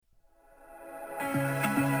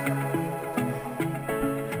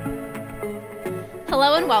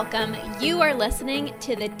Hello and welcome. You are listening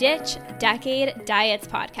to the Ditch Decade Diets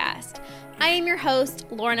podcast. I am your host,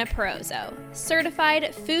 Lorna Perozzo,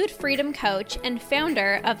 certified food freedom coach and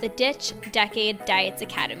founder of the Ditch Decade Diets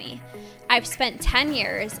Academy. I've spent 10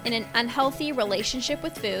 years in an unhealthy relationship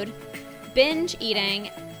with food, binge eating,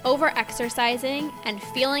 over-exercising, and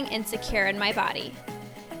feeling insecure in my body.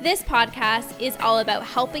 This podcast is all about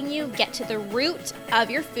helping you get to the root of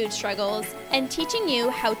your food struggles and teaching you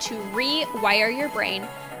how to rewire your brain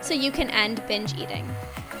so you can end binge eating.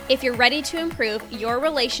 If you're ready to improve your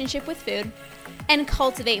relationship with food and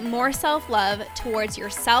cultivate more self-love towards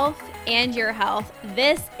yourself and your health,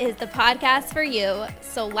 this is the podcast for you.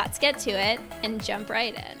 So let's get to it and jump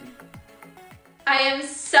right in. I am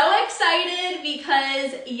so excited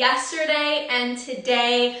because yesterday and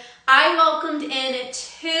today I welcomed in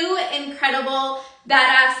two incredible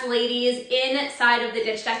badass ladies inside of the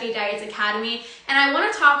Ditch Decade Diets Academy, and I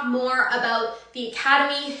want to talk more about the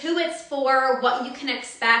academy, who it's for, what you can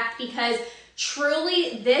expect, because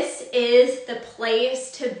truly this is the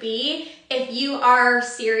place to be if you are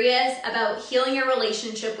serious about healing your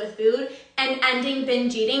relationship with food and ending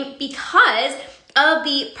binge eating because of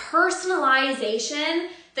the personalization,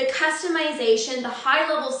 the customization, the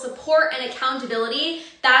high-level support and accountability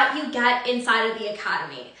that you get inside of the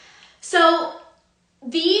academy. So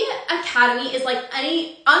the academy is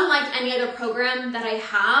unlike any other program that I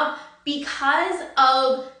have because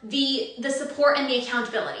of the support and the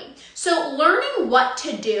accountability. So learning what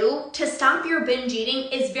to do to stop your binge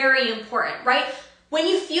eating is very important, right? When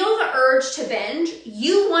you feel the urge to binge,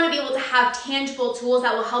 you want to be able to have tangible tools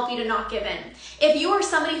that will help you to not give in. If you are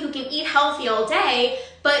somebody who can eat healthy all day,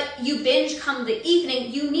 but you binge come the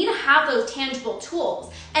evening, you need to have those tangible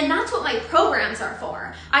tools. And that's what my programs are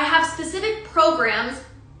for. I have specific programs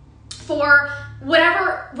for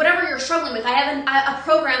whatever you're struggling with. I have a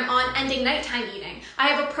program on ending nighttime eating. I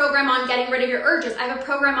have a program on getting rid of your urges. I have a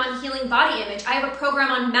program on healing body image. I have a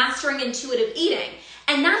program on mastering intuitive eating.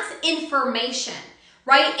 And that's information,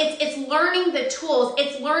 right? It's learning the tools.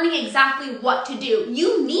 It's learning exactly what to do.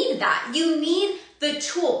 You need that. You need the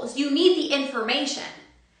tools. You need the information.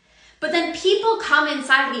 But then people come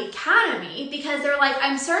inside the academy because they're like,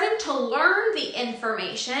 I'm starting to learn the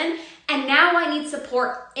information and now I need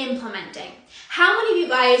support implementing. How many of you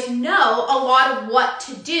guys know a lot of what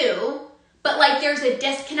to do, but there's a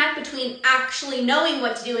disconnect between actually knowing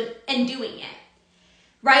what to do and doing it?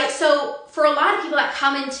 Right? So for a lot of people that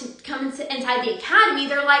come inside the academy,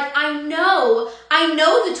 they're like, I know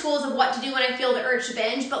the tools of what to do when I feel the urge to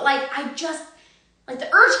binge, but the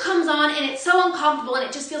urge comes on and it's so uncomfortable and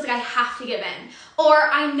it just feels like I have to give in. Or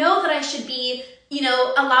I know that I should be,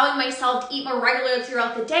 allowing myself to eat more regularly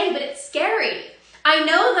throughout the day, but it's scary. I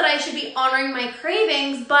know that I should be honoring my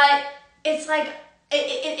cravings, but it's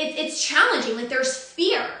it's challenging. There's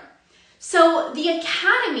fear. So the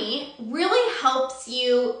academy really helps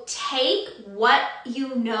you take what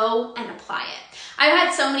you know and apply it. I've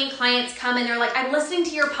had so many clients come and they're like, I'm listening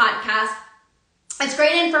to your podcast. It's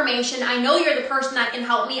great information. I know you're the person that can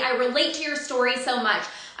help me. I relate to your story so much.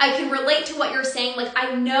 I can relate to what you're saying.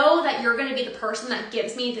 I know that you're going to be the person that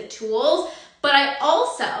gives me the tools, but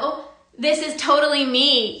this is totally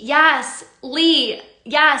me. Yes, Lee.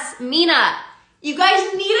 Yes, Mina. You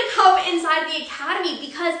guys need to come inside the academy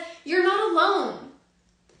because you're not alone.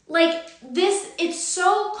 It's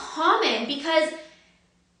so common because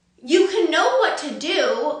you can know what to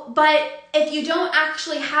do, but if you don't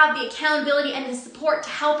actually have the accountability and the support to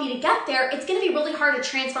help you to get there, it's going to be really hard to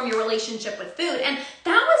transform your relationship with food. And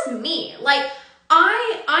that was me.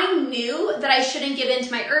 I knew that I shouldn't give in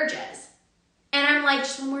to my urges. And I'm like,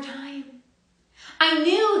 just one more time. I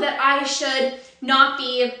knew that I should not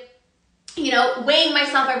be weighing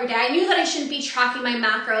myself every day. I knew that I shouldn't be tracking my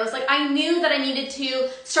macros. I knew that I needed to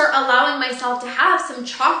start allowing myself to have some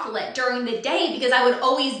chocolate during the day because I would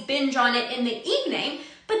always binge on it in the evening.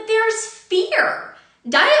 But there's fear.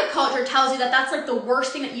 Diet culture tells you that that's the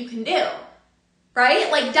worst thing that you can do, right?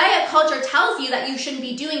 Diet culture tells you that you shouldn't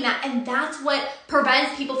be doing that. And that's what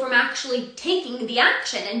prevents people from actually taking the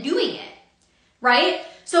action and doing it, right?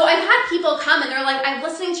 So I've had people come and they're like, I'm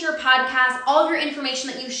listening to your podcast, all of your information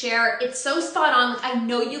that you share, it's so spot on. I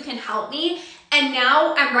know you can help me. And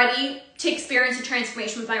now I'm ready to experience a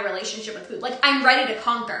transformation with my relationship with food. I'm ready to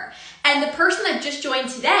conquer. And the person that just joined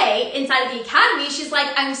today inside of the academy, she's like,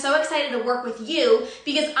 I'm so excited to work with you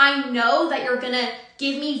because I know that you're going to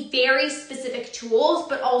give me very specific tools,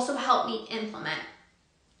 but also help me implement.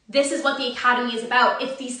 This is what the academy is about.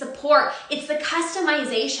 It's the support. It's the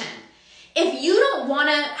customization. If you don't want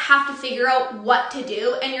to have to figure out what to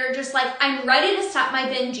do and you're just like, I'm ready to stop my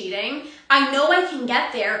binge eating, I know I can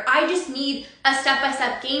get there, I just need a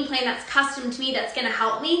step-by-step game plan that's custom to me, that's going to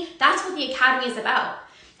help me, that's what the Academy is about.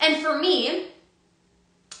 And for me,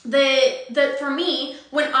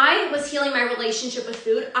 when I was healing my relationship with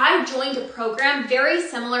food, I joined a program very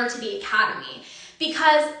similar to the Academy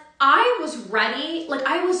because I was ready, like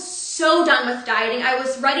I was so done with dieting. I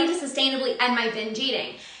was ready to sustainably end my binge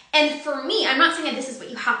eating. And for me, I'm not saying that this is what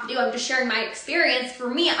you have to do. I'm just sharing my experience. For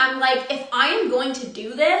me, I'm like, if I am going to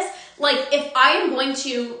do this, like if I am going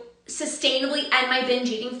to sustainably end my binge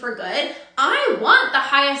eating for good, I want the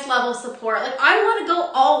highest level support. Like I want to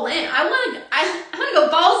go all in. I want to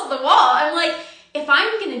go balls to the wall. I'm like, if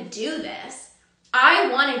I'm going to do this,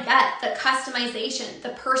 I want to get the customization, the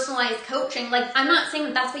personalized coaching. Like I'm not saying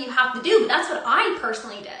that that's what you have to do, but that's what I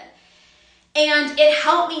personally did. And it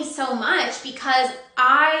helped me so much because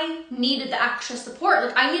I needed the extra support.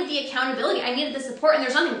 Like I needed the accountability. I needed the support, and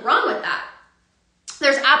there's nothing wrong with that.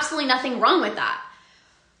 There's absolutely nothing wrong with that.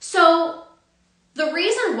 So the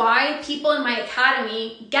reason why people in my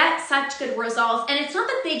academy get such good results, and it's not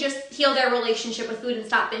that they just heal their relationship with food and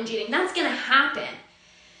stop binge eating. That's going to happen.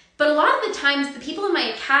 But a lot of the times, the people in my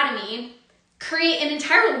academy create an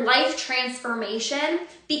entire life transformation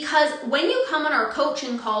because when you come on our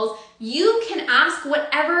coaching calls, you can ask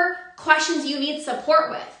whatever questions you need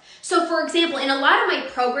support with. So for example, in a lot of my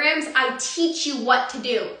programs, I teach you what to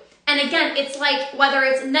do. And again, it's like whether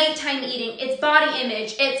it's nighttime eating, it's body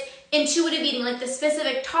image, it's intuitive eating, like the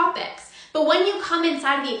specific topics. But when you come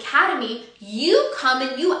inside of the academy, you come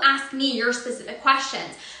and you ask me your specific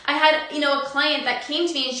questions. I had, a client that came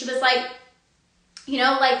to me and she was like,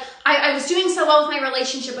 I was doing so well with my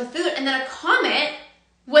relationship with food, and then a comment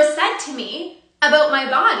was said to me about my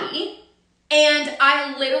body, and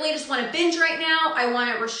I literally just want to binge right now. I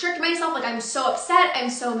want to restrict myself. Like I'm so upset. I'm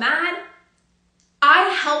so mad. I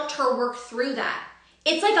helped her work through that.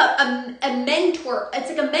 It's like a mentor. It's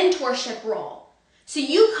like a mentorship role. So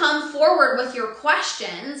you come forward with your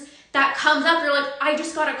questions that comes up. You're like, I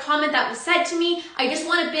just got a comment that was said to me. I just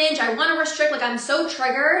want to binge. I want to restrict. Like I'm so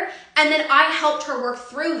triggered. And then I helped her work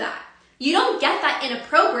through that. You don't get that in a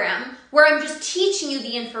program where I'm just teaching you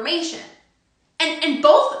the information. And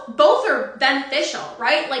both are beneficial,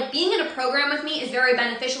 right? Like being in a program with me is very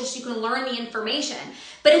beneficial so you can learn the information.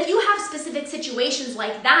 But if you have specific situations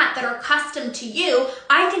like that are custom to you,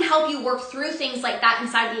 I can help you work through things like that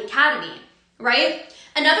inside the academy, right?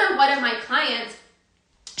 Another one of my clients,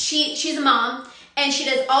 she's a mom and she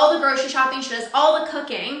does all the grocery shopping, she does all the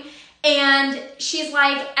cooking, and she's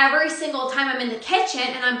like, every single time I'm in the kitchen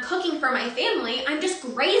and I'm cooking for my family, I'm just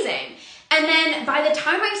grazing. And then by the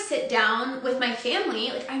time I sit down with my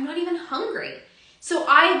family, like I'm not even hungry. So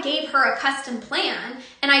I gave her a custom plan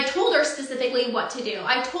and I told her specifically what to do.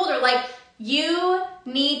 I told her like, you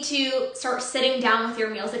need to start sitting down with your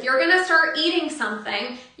meals. If you're gonna start eating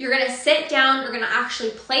something, you're gonna sit down, you're gonna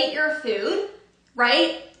actually plate your food,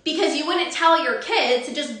 right? Because you wouldn't tell your kids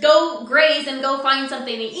to just go graze and go find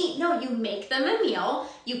something to eat. No, you make them a meal,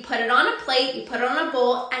 you put it on a plate, you put it on a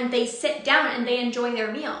bowl, and they sit down and they enjoy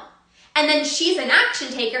their meal. And then she's an action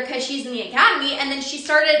taker because she's in the academy, and then she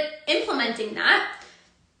started implementing that.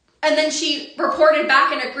 And then she reported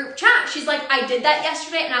back in a group chat. She's like, I did that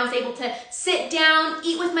yesterday and I was able to sit down,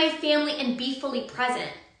 eat with my family, and be fully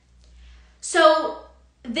present. So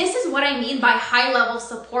this is what I mean by high-level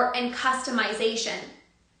support and customization.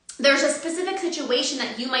 There's a specific situation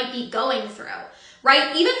that you might be going through,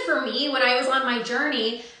 right? Even for me, when I was on my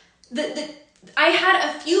journey, I had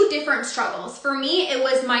a few different struggles. For me, it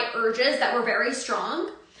was my urges that were very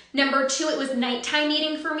strong. Number 2, it was nighttime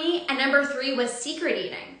eating for me. And number 3 was secret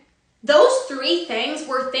eating. Those 3 things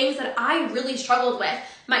were things that I really struggled with.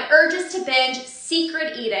 My urges to binge,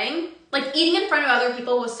 secret eating, like eating in front of other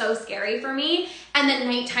people was so scary for me, and then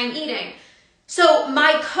nighttime eating. So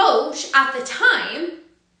my coach at the time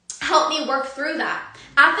helped me work through that.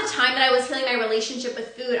 At the time that I was healing my relationship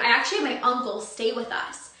with food, I actually had my uncle stay with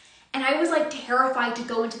us. And I was like terrified to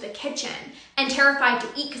go into the kitchen and terrified to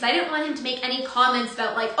eat because I didn't want him to make any comments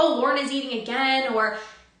about like, oh, Lauren is eating again, or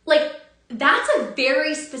like, that's a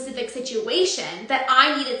very specific situation that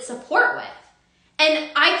I needed support with. And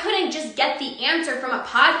I couldn't just get the answer from a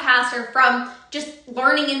podcast or from just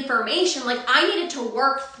learning information. Like I needed to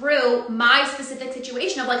work through my specific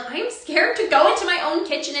situation of like, I'm scared to go into my own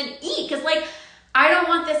kitchen and eat because like, I don't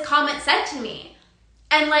want this comment said to me.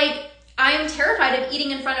 And like, I am terrified of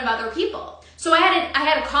eating in front of other people. So I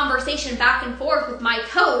had a conversation back and forth with my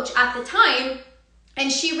coach at the time,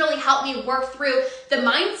 and she really helped me work through the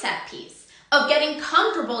mindset piece of getting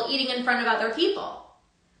comfortable eating in front of other people.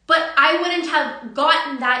 but I wouldn't have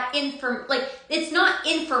gotten that it's not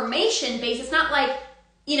information based. It's not like,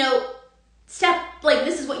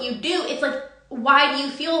 this is what you do. It's like, why do you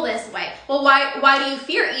feel this way? Well, why do you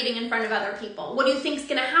fear eating in front of other people? What do you think is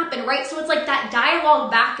going to happen, right? So it's like that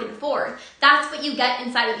dialogue back and forth. That's what you get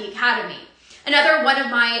inside of the academy. Another one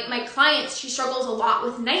of my clients, she struggles a lot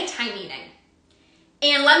with nighttime eating.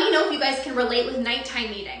 And let me know if you guys can relate with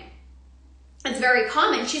nighttime eating. It's very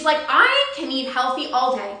common. She's like, I can eat healthy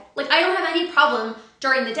all day. Like, I don't have any problem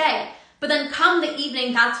during the day. But then come the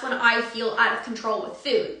evening, that's when I feel out of control with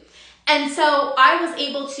food. And so I was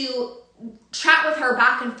able to chat with her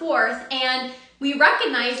back and forth, and we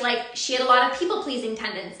recognized she had a lot of people-pleasing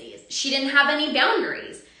tendencies. She didn't have any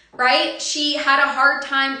boundaries, right? She had a hard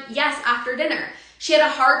time, yes, after dinner. She had a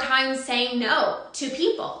hard time saying no to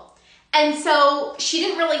people. And so she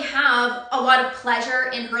didn't really have a lot of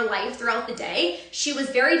pleasure in her life throughout the day. She was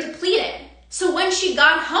very depleted. So when she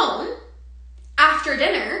got home after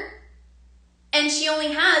dinner and she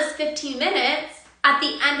only has 15 minutes at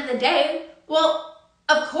the end of the day, well,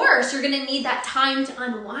 of course you're going to need that time to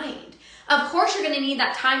unwind. Of course you're going to need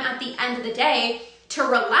that time at the end of the day to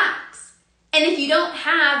relax. And if you don't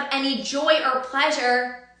have any joy or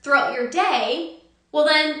pleasure throughout your day, well,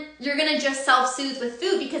 then you're going to just self-soothe with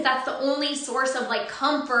food, because that's the only source of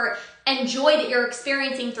comfort and joy that you're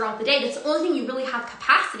experiencing throughout the day. That's the only thing you really have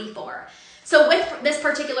capacity for. So with this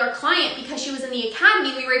particular client, because she was in the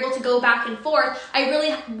academy, we were able to go back and forth. I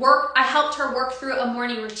helped her work through a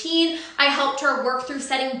morning routine. I helped her work through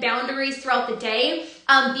setting boundaries throughout the day,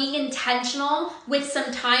 being intentional with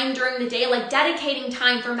some time during the day, like dedicating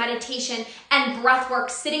time for meditation and breath work,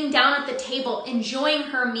 sitting down at the table, enjoying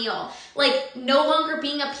her meal, no longer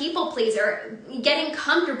being a people pleaser, getting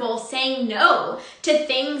comfortable saying no to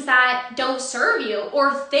things that don't serve you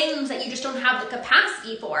or things that you just don't have the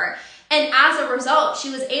capacity for. And as a result, she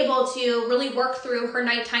was able to really work through her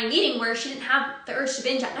nighttime eating, where she didn't have the urge to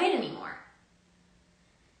binge at night anymore.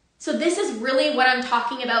 So this is really what I'm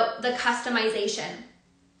talking about, the customization.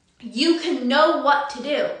 You can know what to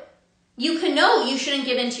do. You can know you shouldn't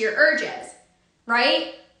give in to your urges,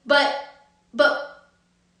 right? But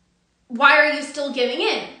why are you still giving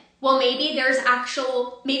in? Well, maybe there's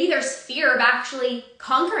fear of actually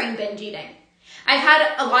conquering binge eating. I've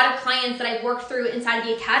had a lot of clients that I've worked through inside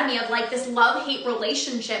the academy of this love-hate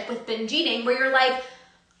relationship with binge eating, where you're like,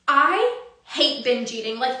 I hate binge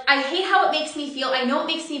eating. I hate how it makes me feel. I know it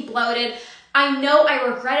makes me bloated. I know I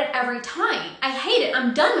regret it every time. I hate it.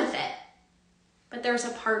 I'm done with it. But there's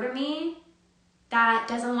a part of me that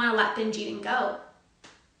doesn't want to let binge eating go.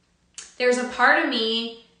 There's a part of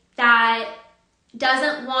me that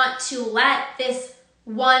doesn't want to let this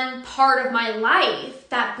one part of my life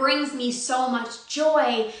that brings me so much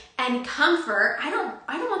joy and comfort, I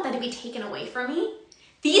don't want that to be taken away from me.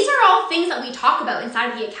 These are all things that we talk about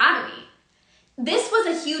inside of the academy. This was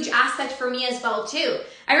a huge aspect for me as well too.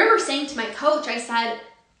 I remember saying to my coach, I said,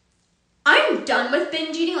 I'm done with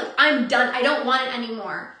binge eating. I'm done. I don't want it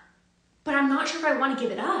anymore. But I'm not sure if I want to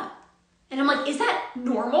give it up. And I'm like, is that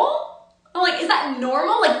normal? I'm like, is that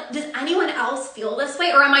normal? Does anyone else feel this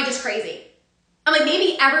way? Or am I just crazy? I'm like,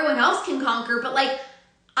 maybe everyone else can conquer, but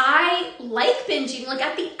I like binge eating.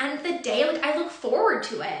 At the end of the day, I look forward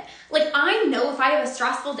to it. I know if I have a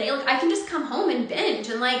stressful day, I can just come home and binge.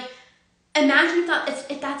 And imagine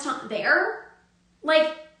if that's not there.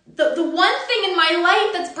 The one thing in my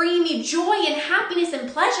life that's bringing me joy and happiness and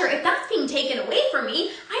pleasure, if that's being taken away from me,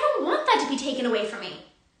 I don't want that to be taken away from me.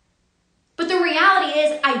 But the reality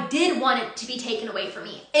is I did want it to be taken away from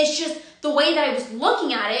me. It's just the way that I was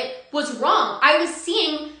looking at it was wrong. I was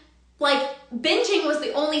seeing binging was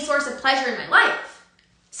the only source of pleasure in my life.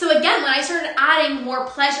 So again, when I started adding more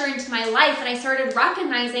pleasure into my life and I started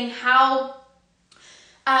recognizing how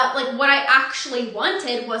what I actually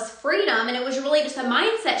wanted was freedom, and it was really just a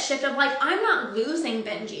mindset shift of I'm not losing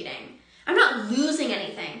binge eating. I'm not losing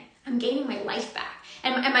anything. I'm gaining my life back.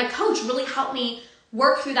 And my coach really helped me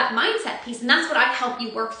work through that mindset piece. And that's what I help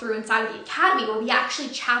you work through inside of the academy, where we actually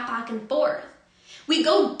chat back and forth. We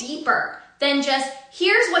go deeper than just,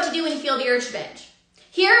 here's what to do when you feel the urge to binge.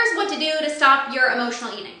 Here's what to do to stop your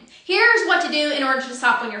emotional eating. Here's what to do in order to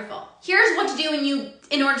stop when you're full. Here's what to do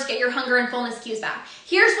in order to get your hunger and fullness cues back.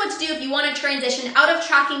 Here's what to do if you want to transition out of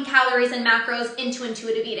tracking calories and macros into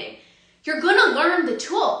intuitive eating. You're going to learn the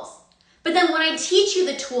tools. But then when I teach you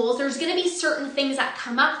the tools, there's going to be certain things that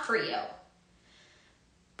come up for you.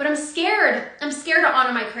 But I'm scared to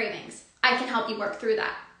honor my cravings. I can help you work through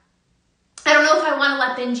that. I don't know if I want to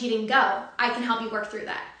let binge eating go. I can help you work through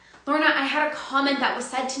that. Lorna, I had a comment that was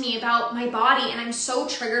said to me about my body, and I'm so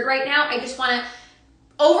triggered right now. I just want to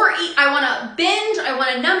overeat, I want to binge, I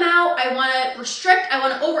want to numb out, I want to restrict, I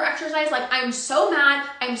want to over-exercise, like I'm so mad,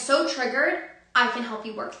 I'm so triggered, I can help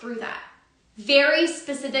you work through that. Very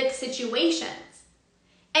specific situations.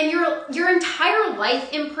 And your entire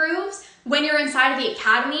life improves when you're inside of the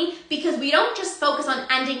academy, because we don't just focus on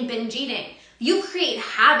ending binge eating. You create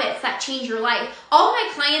habits that change your life. All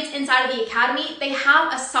my clients inside of the academy, they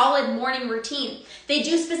have a solid morning routine. They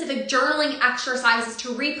do specific journaling exercises to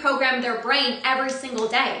reprogram their brain every single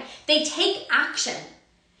day. They take action.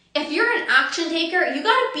 If you're an action taker, you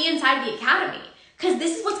gotta be inside of the academy, because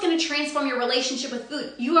this is what's gonna transform your relationship with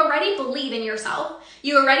food. You already believe in yourself.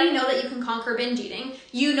 You already know that you can conquer binge eating.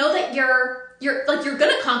 You know that you're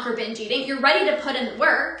gonna conquer binge eating. You're ready to put in the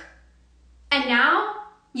work. And now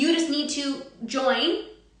you just need to join.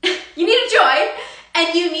 You need to join,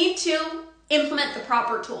 and you need to implement the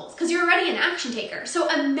proper tools, because you're already an action taker. So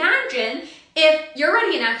imagine if you're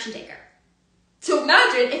already an action taker. So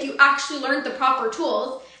imagine if you actually learned the proper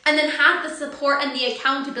tools and then had the support and the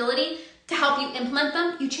accountability to help you implement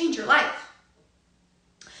them. You change your life.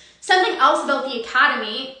 Something else about the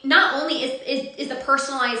academy, not only is the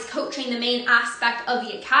personalized coaching the main aspect of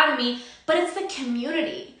the academy, but it's the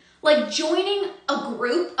community. Like joining a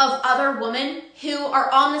group of other women who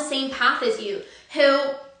are on the same path as you, who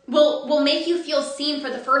will make you feel seen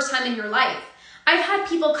for the first time in your life. I've had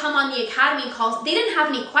people come on the academy calls, they didn't have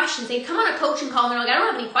any questions. They'd come on a coaching call and they're like, I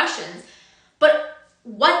don't have any questions. But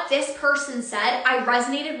what this person said, I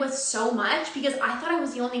resonated with so much, because I thought I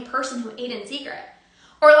was the only person who ate in secret.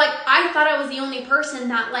 Or like, I thought I was the only person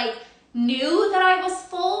that like knew that I was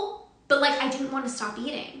full, but like I didn't want to stop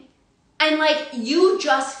eating. And like, you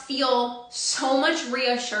just feel so much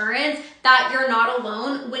reassurance that you're not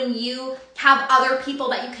alone when you have other people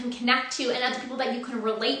that you can connect to and other people that you can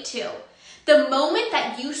relate to. The moment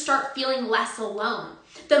that you start feeling less alone,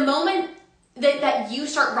 the moment that you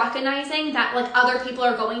start recognizing that like other people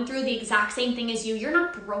are going through the exact same thing as you, you're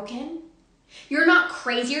not broken, you're not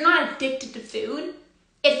crazy, you're not addicted to food.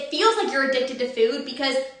 It feels like you're addicted to food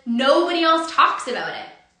because nobody else talks about it.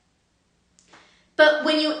 But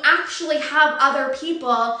when you actually have other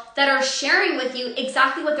people that are sharing with you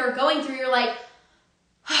exactly what they're going through, you're like,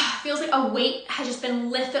 feels like a weight has just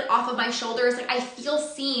been lifted off of my shoulders. Like I feel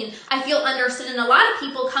seen, I feel understood. And a lot of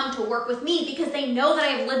people come to work with me because they know that I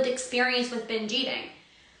have lived experience with binge eating.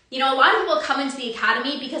 You know, a lot of people come into the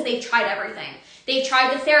academy because they've tried everything. They've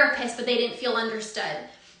tried the therapist, but they didn't feel understood.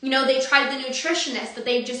 You know, they tried the nutritionist, but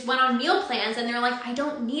they just went on meal plans and they're like, I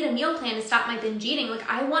don't need a meal plan to stop my binge eating. Like,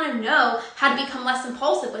 I want to know how to become less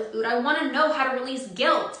impulsive with food. I want to know how to release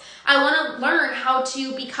guilt. I want to learn how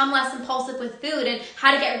to become less impulsive with food and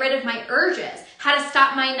how to get rid of my urges, how to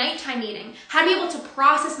stop my nighttime eating, how to be able to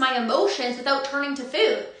process my emotions without turning to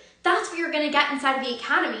food. That's what you're going to get inside of the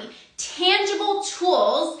academy. Tangible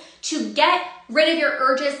tools to get rid of your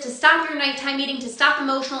urges, to stop your nighttime eating, to stop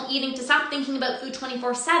emotional eating, to stop thinking about food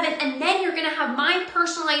 24/7, and then you're gonna have my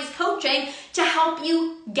personalized coaching to help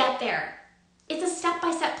you get there. It's a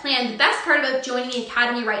step-by-step plan. The best part about joining the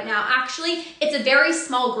academy right now, actually, it's a very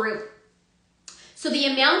small group. So the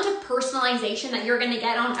amount of personalization that you're gonna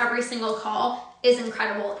get on every single call is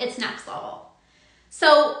incredible. It's next level.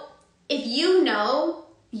 So if you know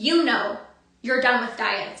you're done with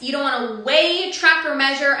diets. You don't want to weigh, track, or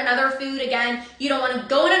measure another food again. You don't want to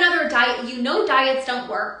go on another diet. You know diets don't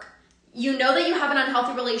work. You know that you have an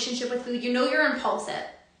unhealthy relationship with food. You know you're impulsive.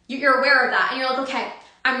 You're aware of that. And you're like, okay,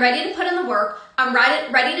 I'm ready to put in the work. I'm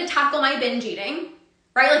ready to tackle my binge eating,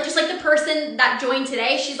 right? Like just like the person that joined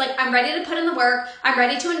today, she's like, I'm ready to put in the work. I'm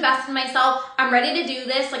ready to invest in myself. I'm ready to do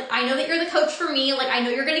this. Like, I know that you're the coach for me. Like, I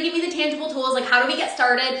know you're going to give me the tangible tools. Like, how do we get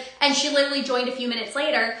started? And she literally joined a few minutes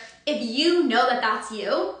later. If you know that that's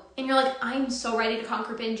you and you're like, I'm so ready to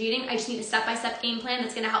conquer binge eating, I just need a step-by-step game plan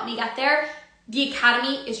that's going to help me get there, the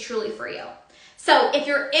academy is truly for you. So if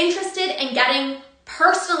you're interested in getting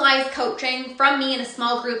personalized coaching from me in a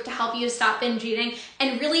small group to help you to stop binge eating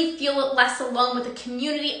and really feel less alone with the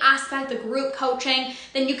community aspect, the group coaching,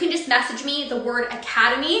 then you can just message me the word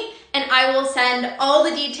academy and I will send all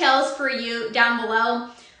the details for you down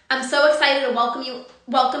below. I'm so excited to welcome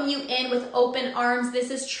you in with open arms.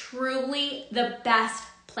 This is truly the best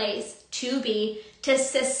place to be to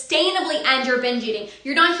sustainably end your binge eating.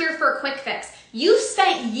 You're not here for a quick fix. You've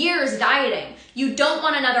spent years dieting. You don't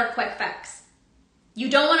want another quick fix. You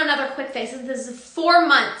don't want another quick fix. This is 4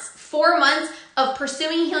 months, 4 months of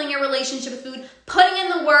pursuing healing your relationship with food, putting in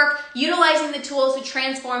the work, utilizing the tools to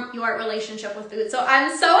transform your relationship with food. So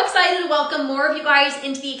I'm so excited to welcome more of you guys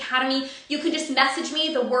into the Academy. You can just message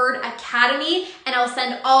me the word Academy and I'll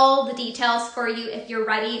send all the details for you if you're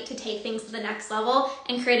ready to take things to the next level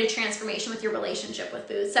and create a transformation with your relationship with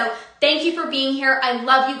food. So thank you for being here. I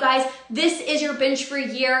love you guys. This is your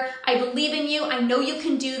binge-free year. I believe in you. I know you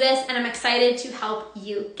can do this and I'm excited to help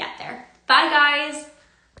you get there. Bye guys.